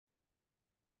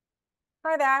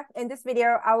Hi there. In this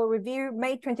video, I will review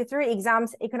May 23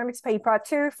 exams economics paper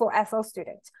 2 for FL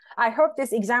students. I hope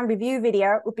this exam review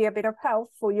video will be a bit of help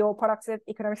for your productive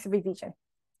economics revision.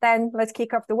 Then let's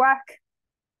kick off the work.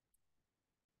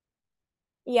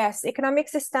 Yes,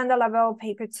 economics is standard level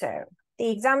paper 2.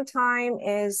 The exam time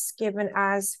is given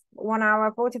as 1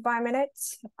 hour 45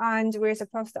 minutes, and we're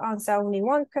supposed to answer only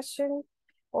one question.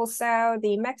 Also,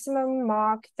 the maximum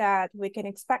mark that we can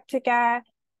expect to get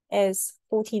is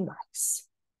 14 marks.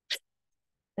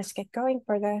 Let's get going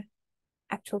for the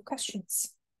actual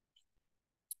questions.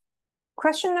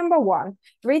 Question number 1,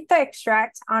 read the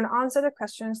extract and answer the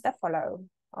questions that follow.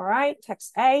 All right,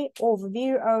 text A,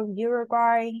 overview of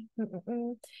Uruguay.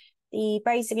 The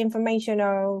basic information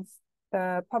of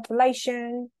the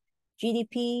population,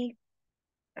 GDP,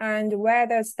 and where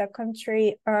does the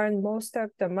country earn most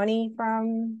of the money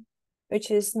from, which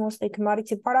is mostly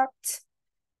commodity products,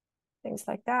 things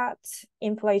like that.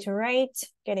 Inflation rate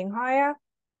getting higher.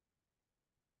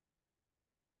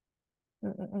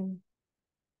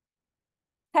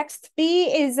 Text B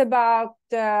is about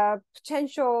the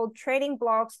potential trading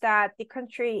blocks that the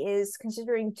country is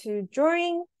considering to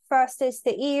join. First is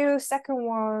the EU, second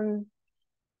one,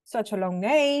 such a long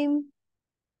name,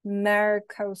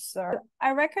 Mercosur.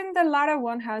 I reckon the latter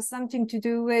one has something to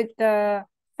do with the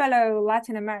fellow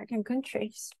Latin American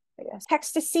countries. Yes.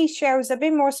 Text C shows a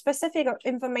bit more specific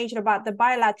information about the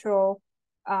bilateral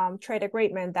trade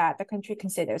agreement that the country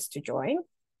considers to join.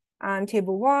 And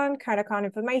table 1, current account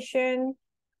information,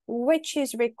 which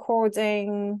is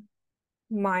recording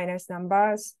minus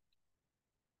numbers.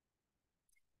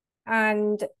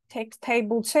 And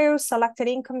table 2, selected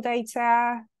income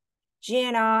data,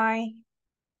 GNI,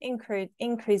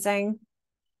 increasing,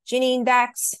 Gini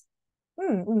index,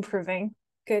 improving,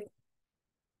 good.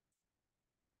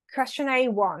 Question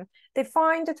A1,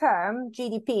 define the term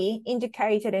GDP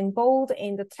indicated in bold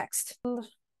in the text.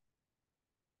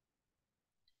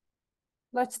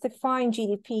 Let's define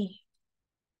GDP.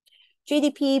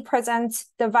 GDP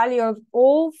presents the value of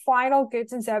all final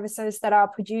goods and services that are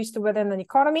produced within an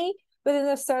economy within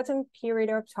a certain period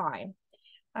of time.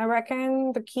 I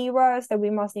reckon the keywords that we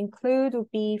must include would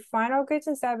be final goods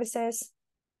and services.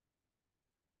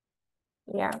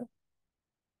 Yeah.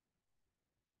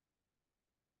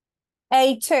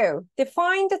 A2,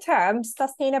 define the term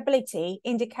sustainability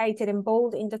indicated in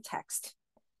bold in the text.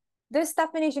 This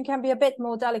definition can be a bit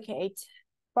more delicate,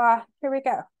 but here we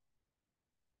go.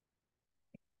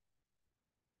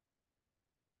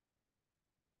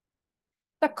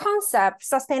 The concept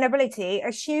sustainability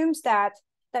assumes that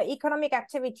the economic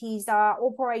activities are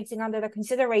operating under the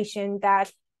consideration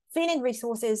that finite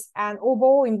resources and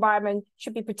overall environment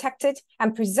should be protected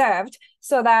and preserved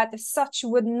so that such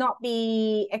would not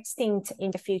be extinct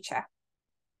in the future.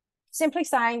 Simply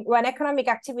saying, when economic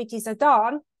activities are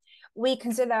done, we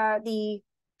consider the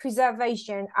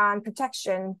preservation and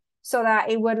protection so that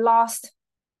it would last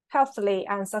healthily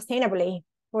and sustainably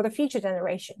for the future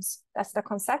generations. That's the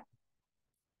concept.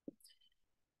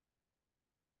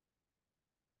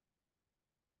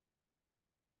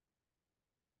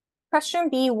 Question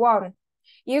B1.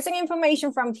 Using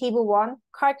information from table 1,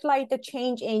 calculate the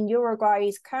change in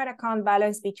Uruguay's current account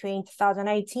balance between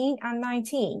 2018 and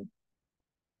 19.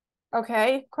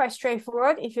 Okay, quite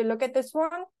straightforward. If you look at this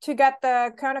one, to get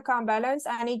the current account balance,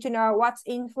 I need to know what's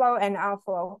inflow and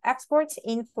outflow. Exports,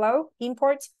 inflow,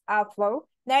 imports, outflow.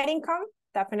 Net income,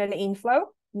 definitely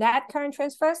inflow. Net current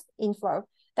transfers, inflow.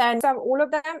 Then sum all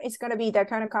of them is going to be the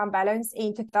current account balance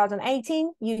in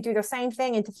 2018. You do the same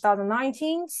thing in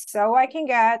 2019. So I can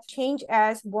get change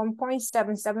as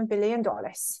 $1.77 billion.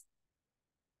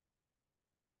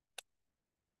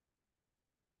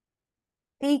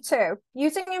 B2,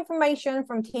 using information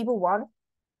from table 1,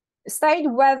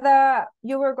 state whether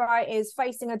Uruguay is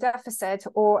facing a deficit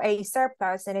or a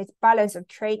surplus in its balance of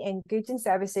trade in goods and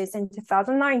services in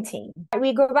 2019.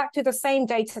 We go back to the same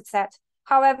data set.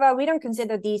 However, we don't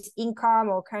consider these income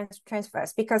or current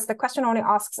transfers because the question only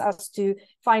asks us to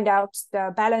find out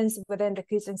the balance within the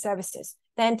goods and services.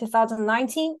 Then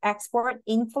 2019, export,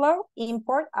 inflow,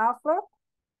 import, outflow.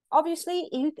 Obviously,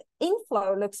 if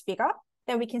inflow looks bigger,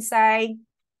 then we can say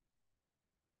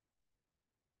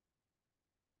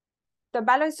the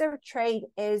balance of trade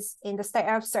is in the state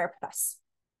of surplus.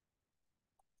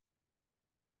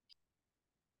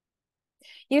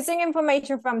 Using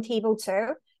information from table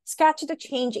 2, sketch the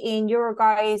change in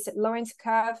Uruguay's Lorenz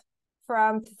curve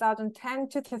from 2010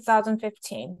 to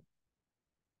 2015.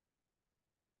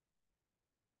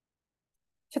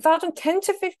 2010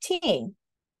 to 15.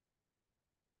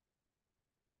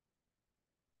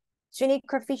 Gini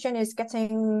coefficient is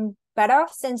getting better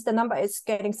since the number is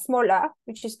getting smaller,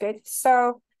 which is good.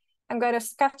 So I'm going to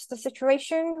sketch the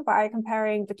situation by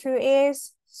comparing the two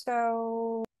years.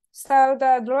 So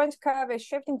the Lorenz curve is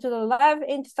shifting to the left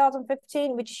in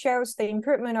 2015, which shows the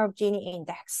improvement of Gini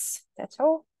index. That's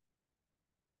all.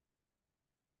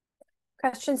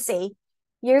 Question C.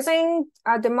 Using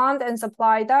a demand and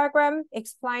supply diagram,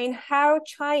 explain how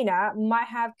China might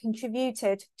have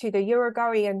contributed to the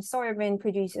Uruguayan soybean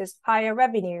producers' higher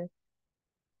revenue.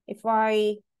 If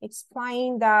I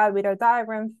explain that with a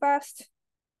diagram first,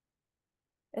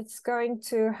 it's going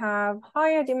to have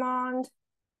higher demand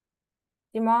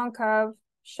curve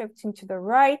shifting to the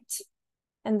right,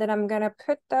 and then I'm going to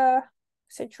put the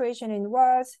situation in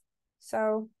words.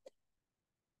 So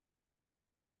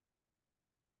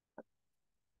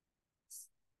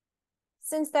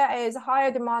since there is higher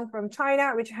demand from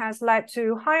China, which has led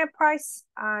to higher price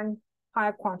and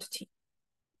higher quantity.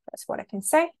 That's what I can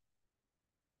say.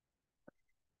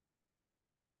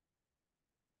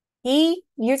 E,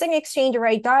 using exchange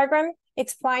rate diagram,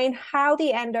 explain how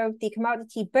the end of the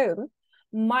commodity boom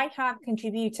might have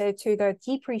contributed to the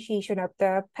depreciation of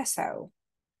the peso.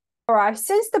 All right,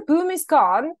 since the boom is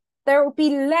gone, there will be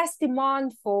less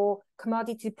demand for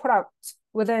commodity products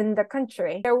within the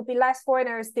country. There will be less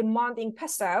foreigners demanding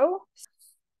peso.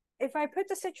 If I put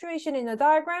the situation in the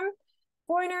diagram,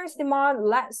 foreigners demand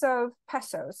less of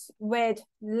pesos with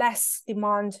less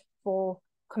demand for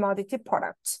commodity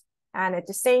products. And at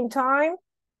the same time,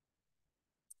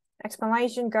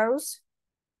 explanation goes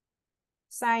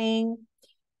saying,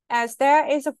 as there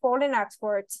is a fall in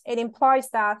exports, it implies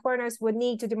that foreigners would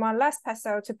need to demand less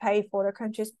peso to pay for the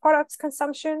country's products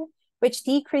consumption, which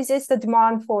decreases the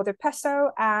demand for the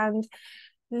peso and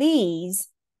leads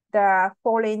the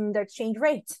fall in the exchange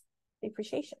rate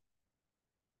depreciation.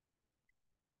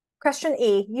 Question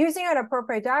E, using an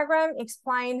appropriate diagram,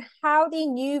 explain how the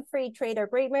new free trade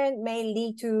agreement may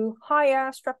lead to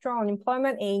higher structural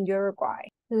unemployment in Uruguay.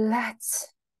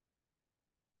 Let's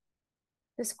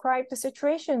describe the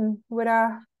situation with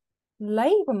a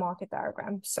labor market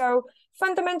diagram. So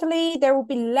fundamentally, there will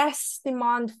be less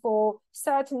demand for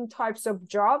certain types of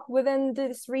job within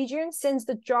this region since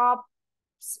the jobs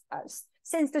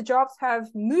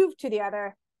have moved to the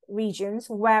other regions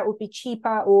where it would be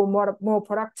cheaper or more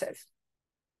productive.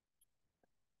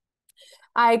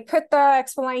 I put the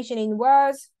explanation in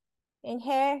words in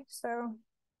here. So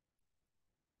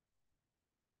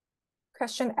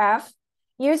question F,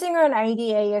 using an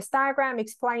ADAS diagram,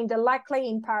 explain the likely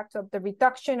impact of the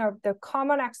reduction of the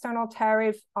common external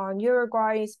tariff on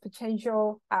Uruguay's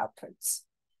potential outputs.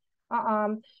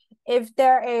 If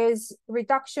there is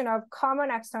reduction of common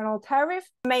external tariff,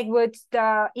 make with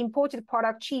the imported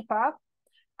product cheaper,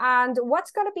 and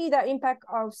what's going to be the impact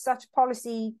of such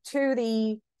policy to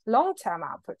the long-term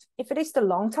output? If it is the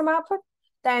long-term output,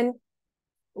 then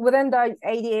within the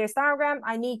ADAS diagram,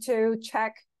 I need to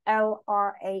check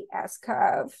LRAS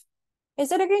curve.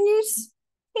 Is it a good news?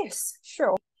 Yes,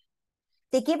 sure.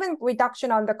 The given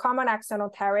reduction on the common external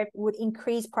tariff would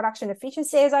increase production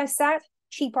efficiency, as I said,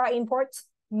 cheaper imports,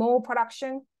 more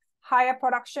production, higher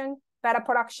production, better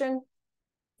production,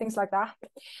 things like that.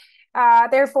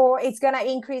 Therefore, it's going to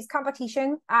increase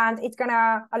competition and it's going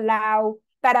to allow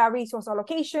better resource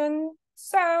allocation.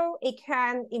 So it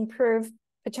can improve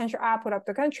potential output of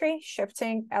the country,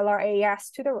 shifting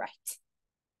LRAS to the right.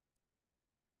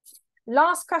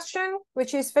 Last question,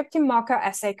 which is 15-marker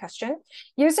essay question.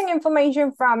 Using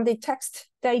information from the text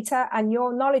data and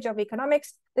your knowledge of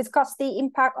economics, discuss the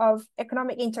impact of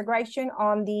economic integration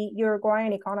on the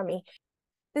Uruguayan economy.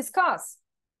 Discuss.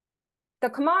 The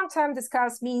command term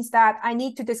discuss means that I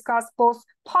need to discuss both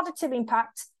positive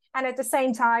impact and at the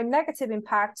same time negative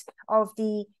impact of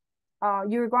the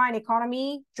Uruguayan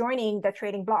economy joining the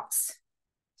trading blocks.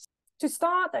 To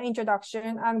start the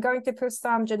introduction, I'm going to put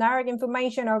some generic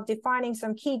information of defining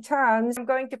some key terms. I'm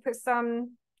going to put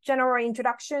some general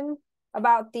introduction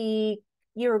about the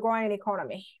Uruguayan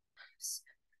economy.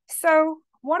 So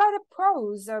what are the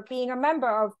pros of being a member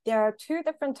of the two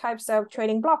different types of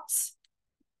trading blocks?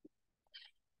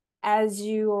 As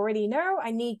you already know,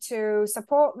 I need to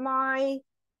support my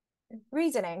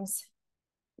reasonings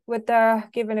with the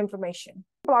given information.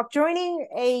 Joining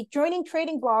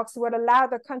trading blocks would allow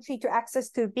the country to access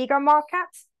to bigger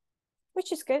markets,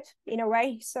 which is good in a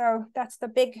way. So that's the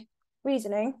big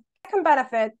reasoning. Second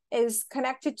benefit is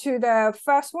connected to the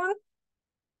first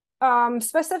one,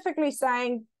 specifically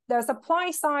saying the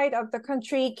supply side of the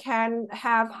country can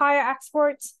have higher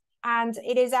exports, and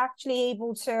it is actually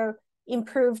able to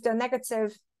improve the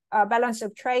negative balance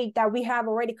of trade that we have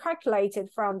already calculated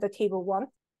from the table 1.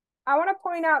 I want to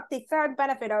point out the third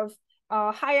benefit of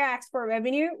higher export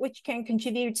revenue, which can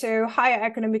contribute to higher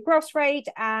economic growth rate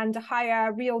and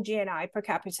higher real GNI per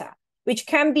capita, which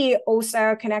can be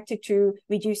also connected to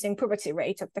reducing poverty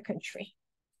rate of the country.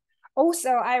 Also,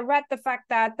 I read the fact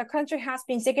that the country has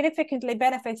been significantly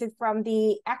benefited from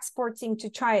the exporting to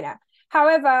China.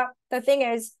 However, the thing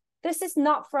is, this is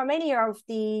not from any of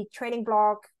the trading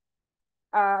bloc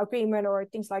agreement or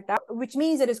things like that, which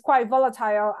means it is quite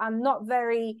volatile and not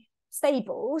very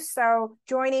stable. So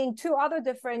joining two other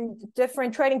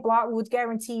different trading bloc would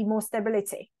guarantee more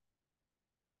stability.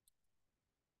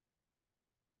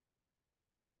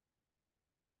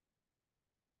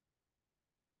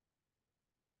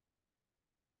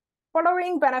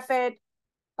 Following benefit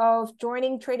of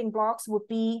joining trading blocs would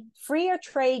be freer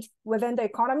trade within the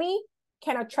economy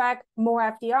can attract more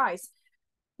FDIs.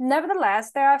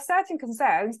 Nevertheless, there are certain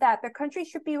concerns that the country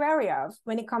should be wary of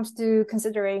when it comes to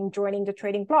considering joining the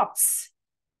trading blocs.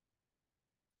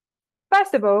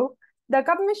 First of all, the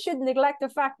government should neglect the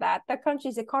fact that the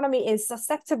country's economy is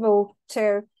susceptible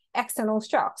to external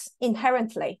shocks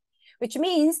inherently, which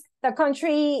means the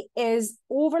country is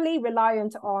overly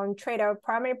reliant on trade of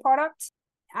primary products,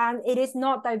 and it is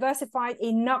not diversified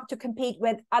enough to compete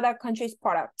with other countries'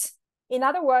 products. In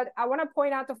other words, I want to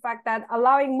point out the fact that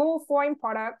allowing more foreign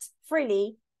products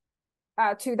freely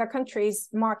to the country's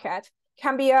market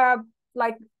can be a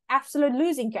absolute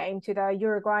losing game to the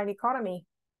Uruguayan economy,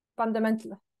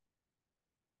 fundamentally.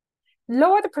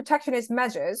 Lower the protectionist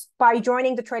measures by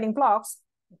joining the trading blocs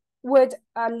would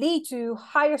lead to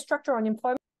higher structural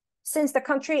unemployment, since the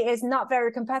country is not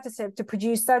very competitive to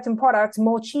produce certain products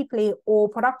more cheaply or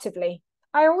productively.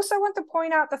 I also want to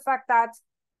point out the fact that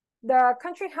the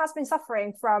country has been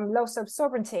suffering from loss of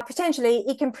sovereignty. Potentially,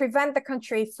 it can prevent the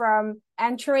country from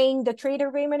entering the trade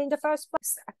agreement in the first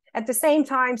place, at the same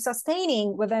time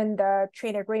sustaining within the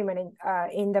trade agreement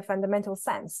in the fundamental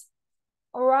sense.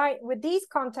 All right, with these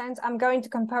contents, I'm going to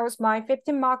compose my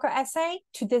 15-marker essay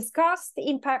to discuss the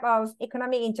impact of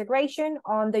economic integration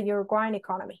on the Uruguayan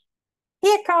economy.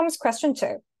 Here comes question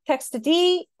 2. Text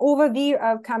D, overview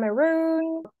of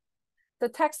Cameroon. The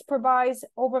text provides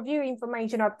overview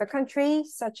information of the country,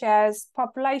 such as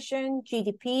population,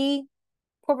 GDP,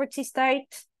 poverty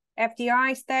state,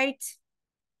 FDI state,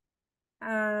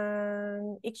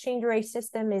 and exchange rate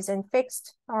system is in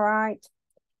fixed. All right.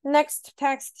 Next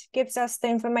text gives us the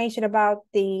information about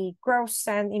the growth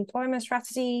and employment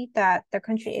strategy that the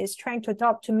country is trying to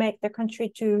adopt to make the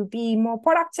country to be more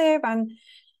productive and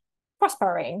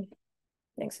prospering,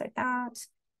 things like that.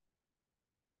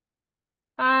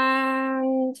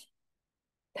 And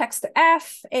text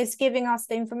F is giving us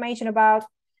the information about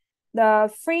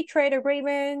the free trade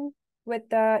agreement with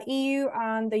the EU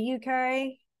and the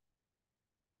UK.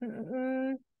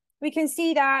 We can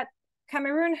see that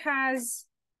Cameroon has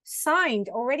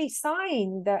already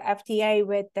signed the FTA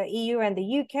with the EU and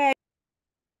the UK,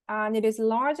 and it is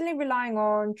largely relying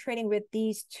on trading with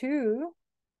these two.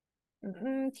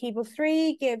 Table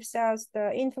 3 gives us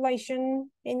the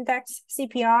inflation index,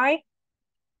 CPI,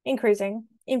 increasing,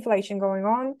 inflation going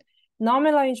on,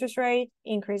 nominal interest rate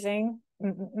increasing.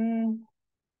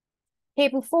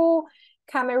 Table 4,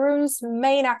 Cameroon's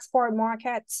main export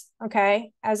markets,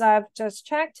 okay, as I've just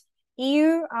checked,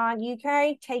 EU and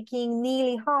UK taking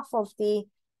nearly half of the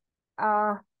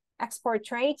export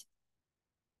trade.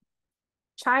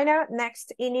 China,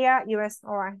 next, India, US,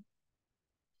 all right.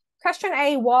 Question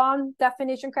A1,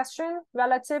 definition question,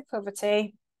 relative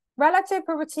poverty. Relative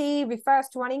poverty refers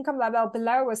to an income level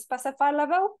below a specified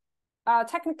level,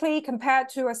 technically compared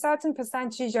to a certain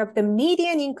percentage of the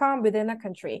median income within a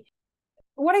country.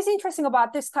 What is interesting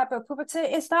about this type of poverty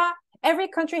is that every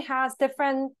country has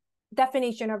different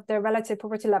definition of the relative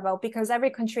poverty level because every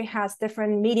country has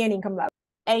different median income level.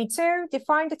 A2,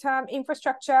 define the term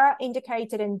infrastructure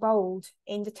indicated in bold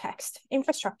in the text.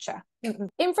 Infrastructure.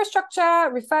 Infrastructure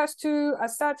refers to a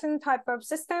certain type of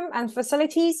system and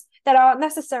facilities that are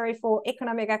necessary for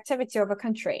economic activity of a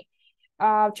country.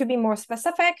 To be more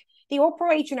specific, the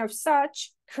operation of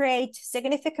such create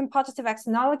significant positive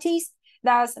externalities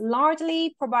that's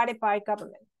largely provided by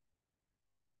government.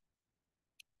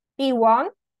 B1,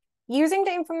 using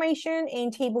the information in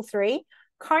Table 3,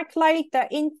 calculate the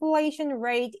inflation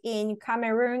rate in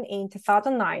Cameroon in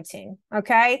 2019,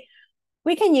 okay?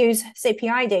 We can use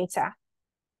CPI data.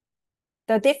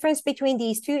 The difference between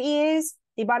these 2 years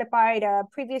divided by the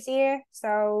previous year.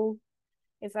 So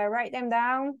if I write them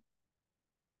down,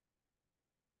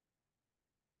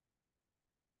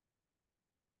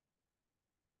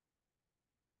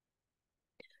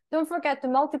 don't forget to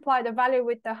multiply the value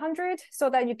with the 100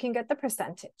 so that you can get the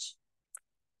percentage.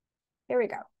 Here we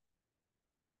go.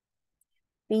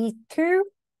 B2,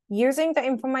 Using the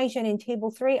information in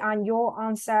table 3 and your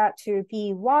answer to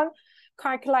B1,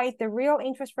 calculate the real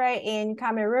interest rate in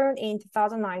Cameroon in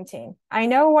 2019. I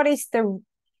know what is the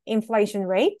inflation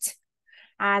rate,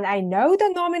 and I know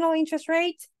the nominal interest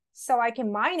rate, so I can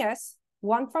minus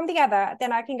one from the other,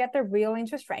 then I can get the real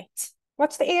interest rate.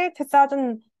 What's the year?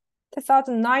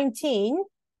 2019,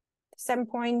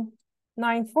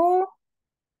 7.94.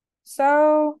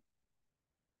 So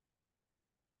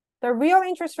the real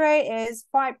interest rate is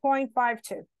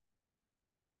 5.52.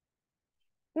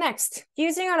 Next,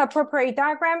 using an appropriate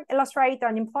diagram, illustrate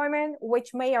unemployment,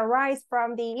 which may arise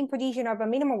from the imposition of a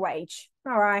minimum wage.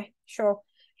 All right, sure.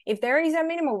 If there is a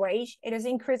minimum wage, it is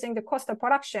increasing the cost of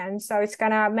production, so it's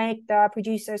gonna make the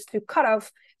producers to cut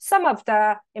off some of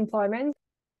the employment.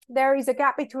 There is a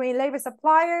gap between labor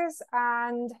suppliers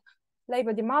and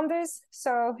labor demanders.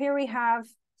 So here we have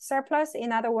surplus,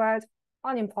 in other words,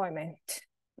 unemployment.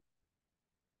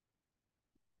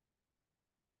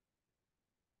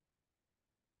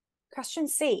 Question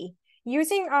C.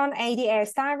 Using an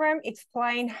ADS diagram,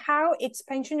 explain how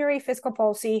expansionary fiscal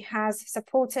policy has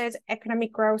supported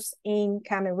economic growth in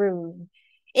Cameroon.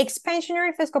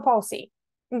 Expansionary fiscal policy,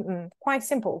 quite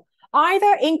simple.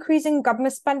 Either increasing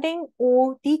government spending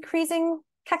or decreasing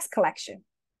tax collection.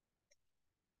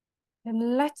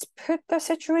 And let's put the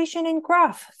situation in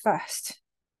graph first.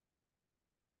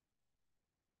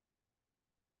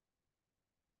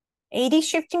 AD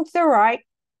shifting to the right.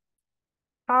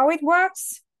 How it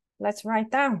works, let's write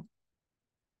down.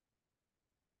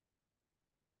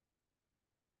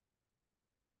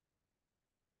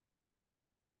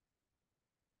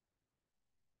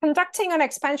 Conducting an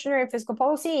expansionary fiscal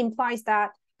policy implies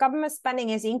that government spending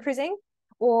is increasing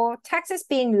or taxes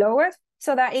being lowered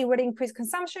so that it would increase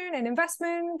consumption and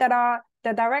investment that are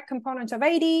the direct components of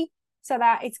AD, so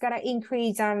that it's going to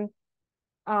increase so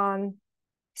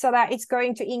that it's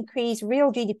going to increase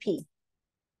real GDP.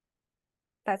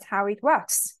 That's how it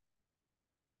works.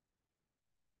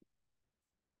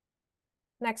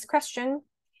 Next question.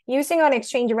 Using an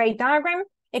exchange rate diagram,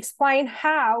 explain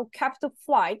how capital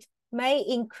flight may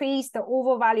increase the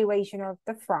overvaluation of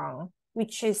the franc,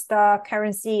 which is the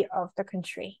currency of the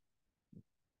country.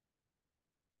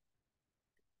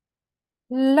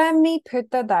 Let me put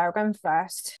the diagram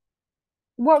first.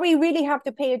 What we really have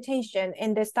to pay attention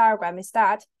in this diagram is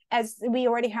that, as we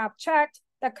already have checked,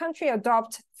 the country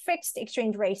adopts fixed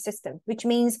exchange rate system, which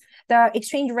means the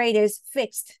exchange rate is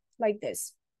fixed like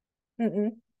this.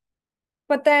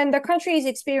 But then the country is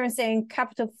experiencing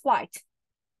capital flight.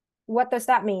 What does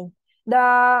that mean?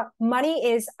 The money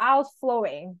is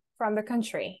outflowing from the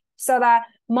country, so that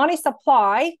money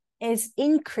supply is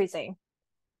increasing.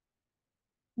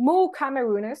 More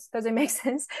Camerooners, does it make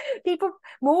sense?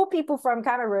 More people from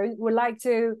Cameroon would like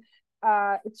to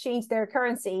exchange their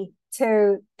currency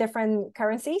to different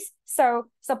currencies. So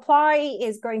supply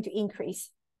is going to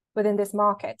increase within this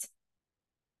market.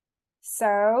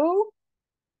 So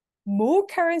more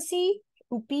currency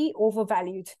would be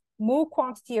overvalued. More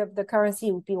quantity of the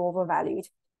currency would be overvalued.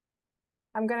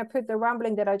 I'm going to put the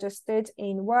rambling that I just did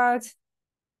in words.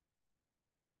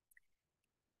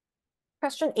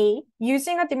 Question A,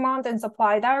 using a demand and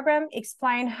supply diagram,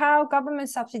 explain how government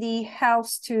subsidy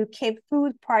helps to keep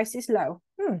food prices low.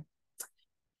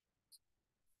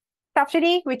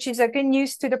 Subsidy, which is a good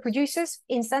news to the producers,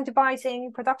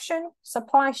 incentivizing production,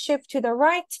 supply shift to the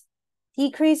right,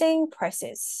 decreasing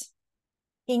prices,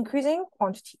 increasing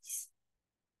quantities.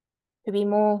 To be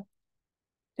more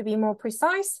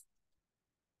precise,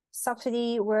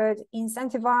 subsidy would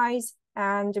incentivize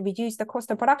and reduce the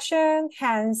cost of production,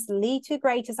 hence lead to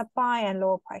greater supply and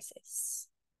lower prices.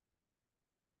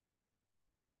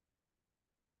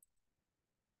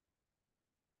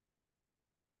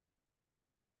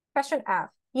 Question F.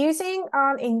 Using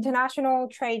an international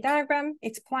trade diagram,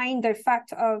 explain the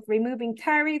effect of removing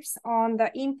tariffs on the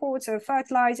imports of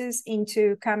fertilizers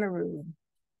into Cameroon.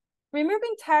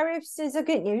 Removing tariffs is a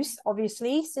good news,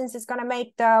 obviously, since it's going to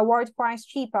make the world price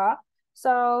cheaper.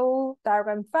 So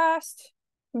diagram first.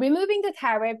 Removing the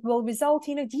tariff will result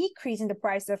in a decrease in the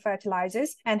price of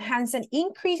fertilizers and hence an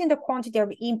increase in the quantity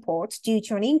of imports due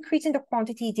to an increase in the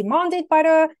quantity demanded by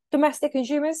the domestic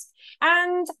consumers,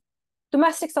 and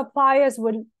domestic suppliers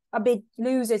would a bit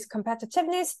lose its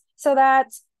competitiveness. So that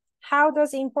how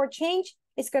does import change?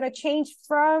 It's going to change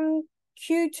from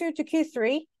Q2 to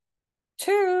Q3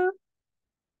 to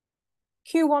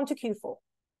Q1 to Q4.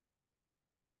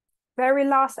 Very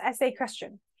last essay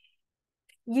question.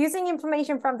 Using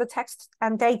information from the text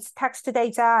to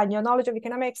data and your knowledge of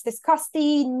economics, discuss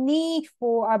the need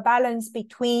for a balance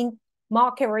between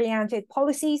market-oriented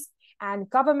policies and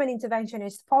government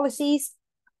interventionist policies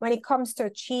when it comes to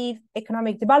achieve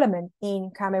economic development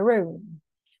in Cameroon.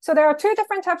 So there are two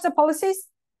different types of policies.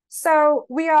 So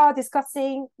we are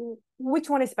discussing which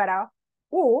one is better,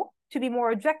 or to be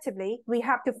more objectively, we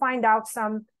have to find out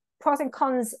some pros and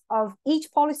cons of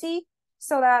each policy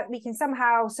so that we can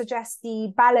somehow suggest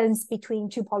the balance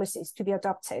between two policies to be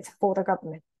adopted for the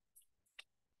government.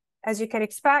 As you can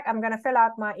expect, I'm going to fill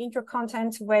out my intro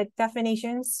content with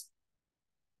definitions.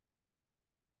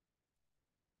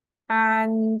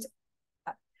 And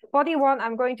body one,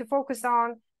 I'm going to focus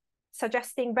on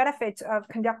suggesting benefits of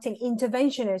conducting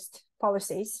interventionist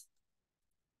policies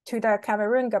to the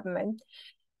Cameroon government.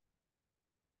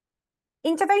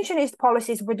 Interventionist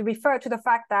policies would refer to the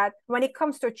fact that when it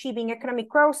comes to achieving economic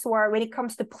growth or when it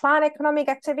comes to plan economic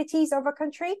activities of a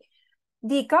country,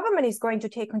 the government is going to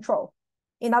take control.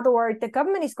 In other words, the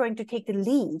government is going to take the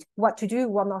lead, what to do,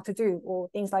 what not to do, or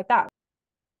things like that.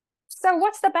 So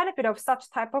what's the benefit of such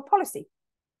type of policy?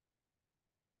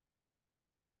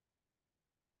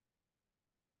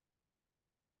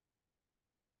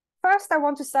 First, I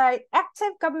want to say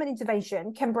active government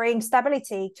intervention can bring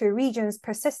stability to a region's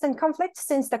persistent conflict,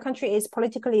 since the country is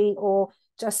politically or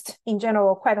just in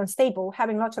general quite unstable,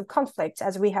 having lots of conflict,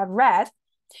 as we have read.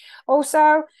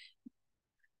 Also,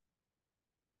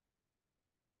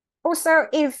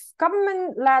 if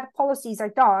government-led policies are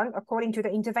done according to the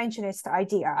interventionist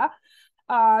idea,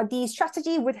 the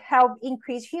strategy would help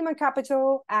increase human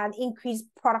capital and increase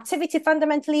productivity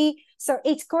fundamentally. So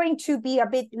it's going to be a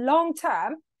bit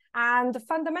long-term and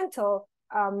fundamental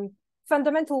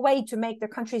way to make the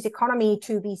country's economy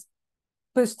to be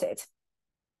boosted.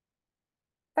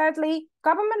 Thirdly,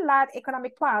 government-led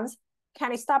economic plans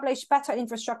can establish better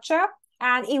infrastructure,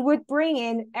 and it would bring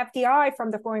in FDI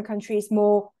from the foreign countries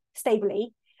more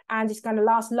stably, and it's going to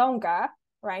last longer,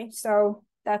 right? So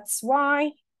that's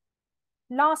why.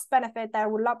 Last benefit that I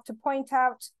would love to point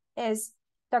out is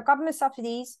the government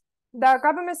subsidies. The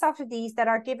government subsidies that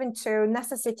are given to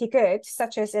necessity goods,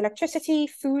 such as electricity,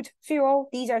 food, fuel,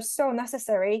 these are so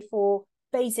necessary for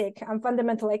basic and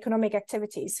fundamental economic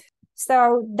activities.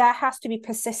 So that has to be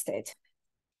persisted.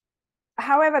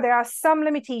 However, there are some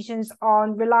limitations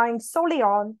on relying solely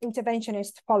on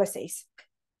interventionist policies.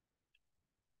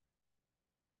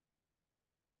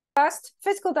 First,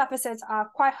 fiscal deficits are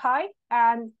quite high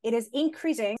and it is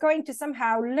increasing, going to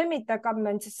somehow limit the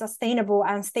government's sustainable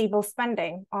and stable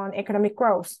spending on economic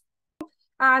growth.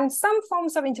 And some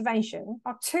forms of intervention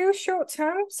are too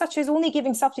short-term, such as only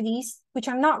giving subsidies, which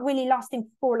are not really lasting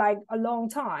for like a long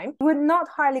time, would not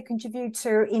highly contribute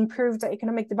to improve the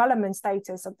economic development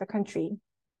status of the country,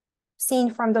 seen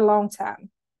from the long term.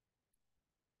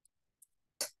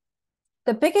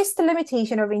 The biggest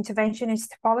limitation of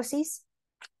interventionist policies: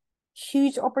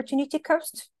 huge opportunity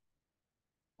cost.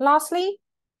 Lastly,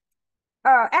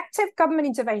 active government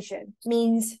intervention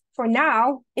means, for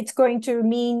now, it's going to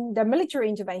mean the military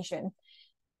intervention.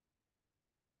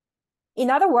 In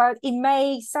other words, it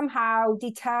may somehow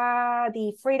deter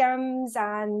the freedoms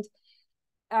and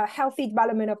healthy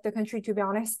development of the country, to be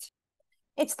honest.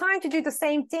 It's time to do the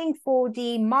same thing for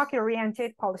the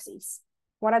market-oriented policies.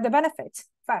 What are the benefits?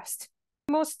 First,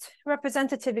 most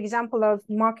representative example of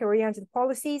market-oriented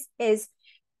policies is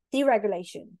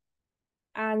deregulation.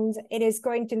 And it is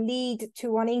going to lead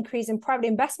to an increase in private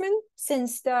investment,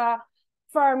 since the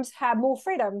firms have more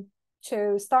freedom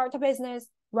to start a business,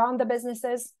 run the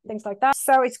businesses, things like that.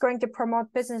 So it's going to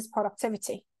promote business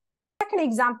productivity. Second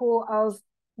example of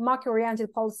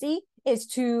market-oriented policy is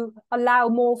to allow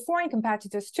more foreign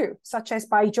competitors too, such as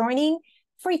by joining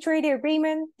free trade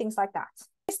agreement, things like that.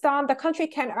 Done, the country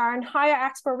can earn higher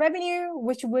export revenue,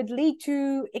 which would lead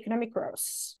to economic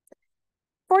growth.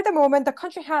 For the moment, the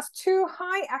country has too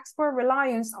high export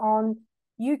reliance on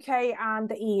UK and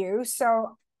the EU,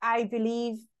 so I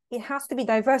believe it has to be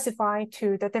diversified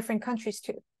to the different countries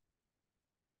too.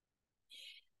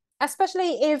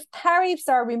 Especially if tariffs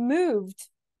are removed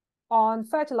on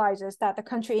fertilizers that the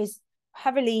country is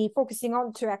heavily focusing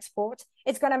on to export,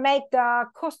 it's going to make the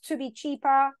cost to be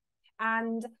cheaper,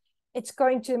 and it's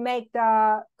going to make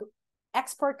the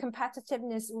export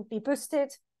competitiveness would be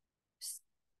boosted.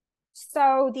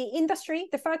 So the industry,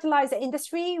 the fertilizer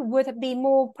industry, would be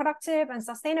more productive and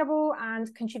sustainable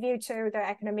and contribute to the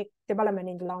economic development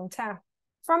in the long term.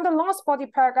 From the last body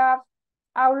paragraph,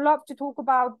 I would love to talk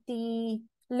about the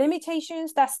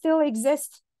limitations that still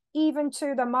exist even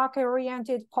to the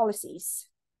market-oriented policies.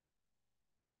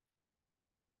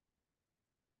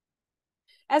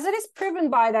 As it is proven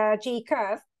by the G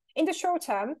curve, in the short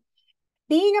term,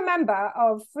 being a member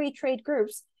of free trade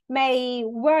groups may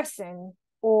worsen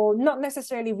or not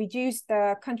necessarily reduce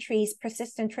the country's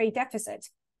persistent trade deficit.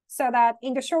 so that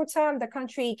in the short term, the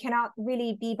country cannot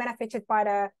really be benefited by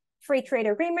the free trade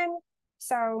agreement.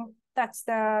 So that's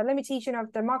the limitation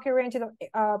of the market-oriented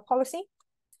policy.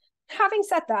 Having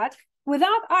said that,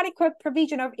 without adequate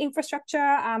provision of infrastructure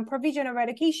and provision of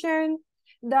education,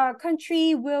 the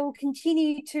country will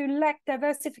continue to lack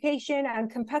diversification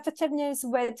and competitiveness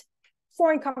with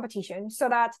foreign competition, so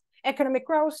that economic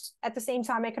growth, at the same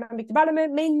time economic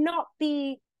development, may not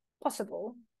be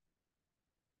possible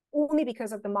only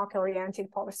because of the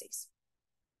market-oriented policies.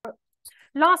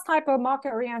 Last type of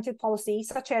market-oriented policy,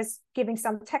 such as giving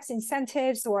some tax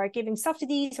incentives or giving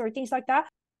subsidies or things like that,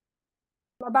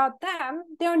 about them,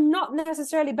 they are not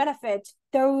necessarily benefit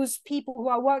those people who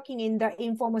are working in the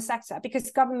informal sector, because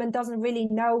government doesn't really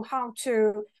know how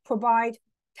to provide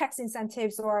tax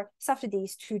incentives or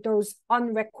subsidies to those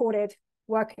unrecorded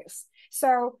workers.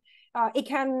 So it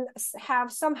can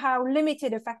have somehow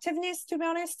limited effectiveness, to be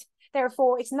honest.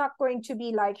 Therefore, it's not going to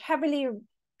be like heavily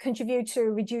contribute to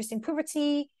reducing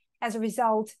poverty, as a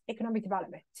result, economic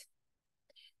development.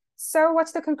 So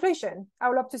what's the conclusion? I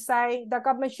would love to say the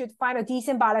government should find a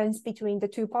decent balance between the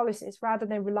two policies rather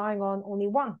than relying on only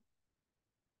one.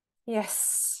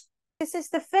 Yes, this is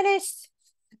the finished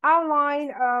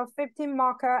outline of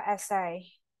 15-marker essay.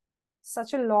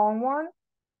 Such a long one.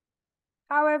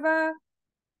 However,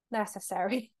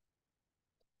 necessary.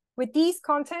 With these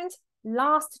content,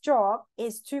 last job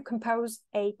is to compose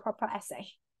a proper essay,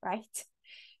 right?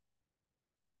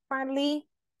 Finally,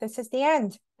 this is the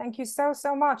end. Thank you so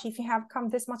much if you have come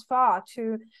this much far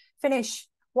to finish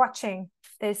watching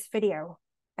this video.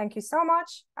 Thank you so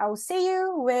much. I will see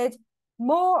you with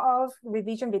more of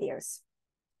revision videos.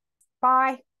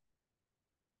 Bye.